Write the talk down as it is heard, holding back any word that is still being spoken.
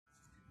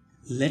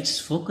Let's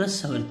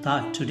focus our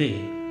thought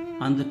today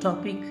on the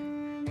topic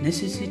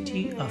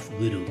necessity of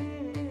Guru.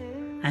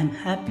 I am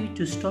happy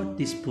to start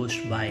this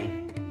post by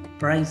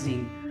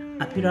praising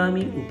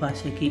Abirami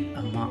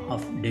Amman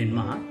of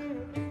Denmark,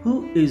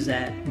 who is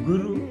a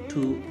guru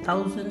to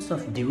thousands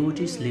of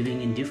devotees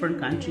living in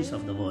different countries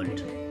of the world.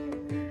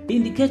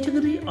 In the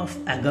category of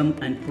Agam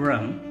and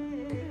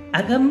Puram,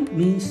 Agam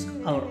means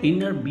our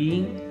inner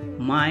being,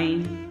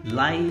 mind,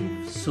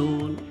 life,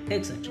 soul,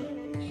 etc.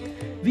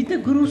 With the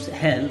Guru's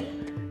help,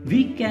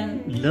 we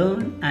can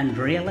learn and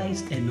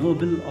realize a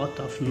noble art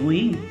of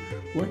knowing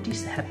what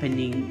is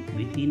happening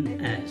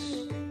within us.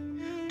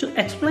 To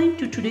explain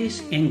to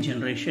today's young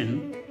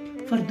generation,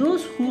 for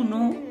those who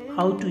know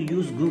how to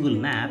use Google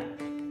Map,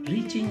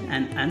 reaching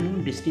an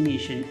unknown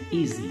destination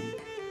easy.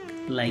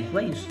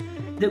 Likewise,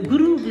 the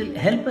Guru will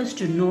help us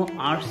to know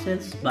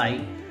ourselves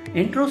by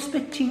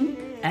introspecting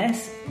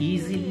as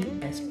easily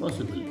as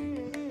possible.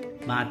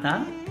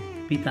 Mata,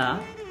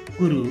 Pita,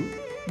 Guru,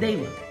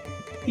 Deva.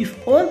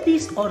 If all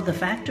these are the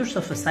factors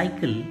of a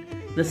cycle,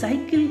 the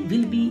cycle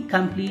will be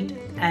complete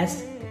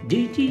as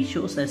deity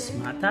shows us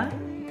Mata,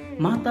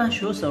 Mata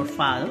shows our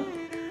father,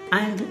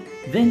 and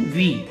when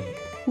we,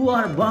 who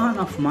are born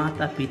of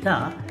Mata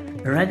Pita,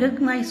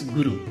 recognize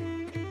Guru,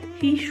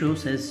 he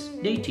shows us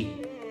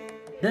deity.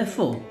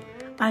 Therefore,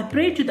 I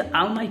pray to the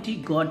Almighty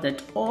God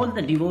that all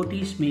the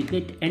devotees may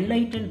get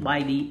enlightened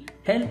by the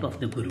help of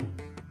the Guru.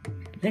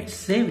 Let's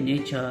save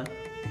nature,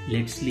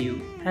 let's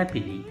live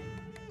happily.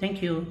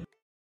 Thank you.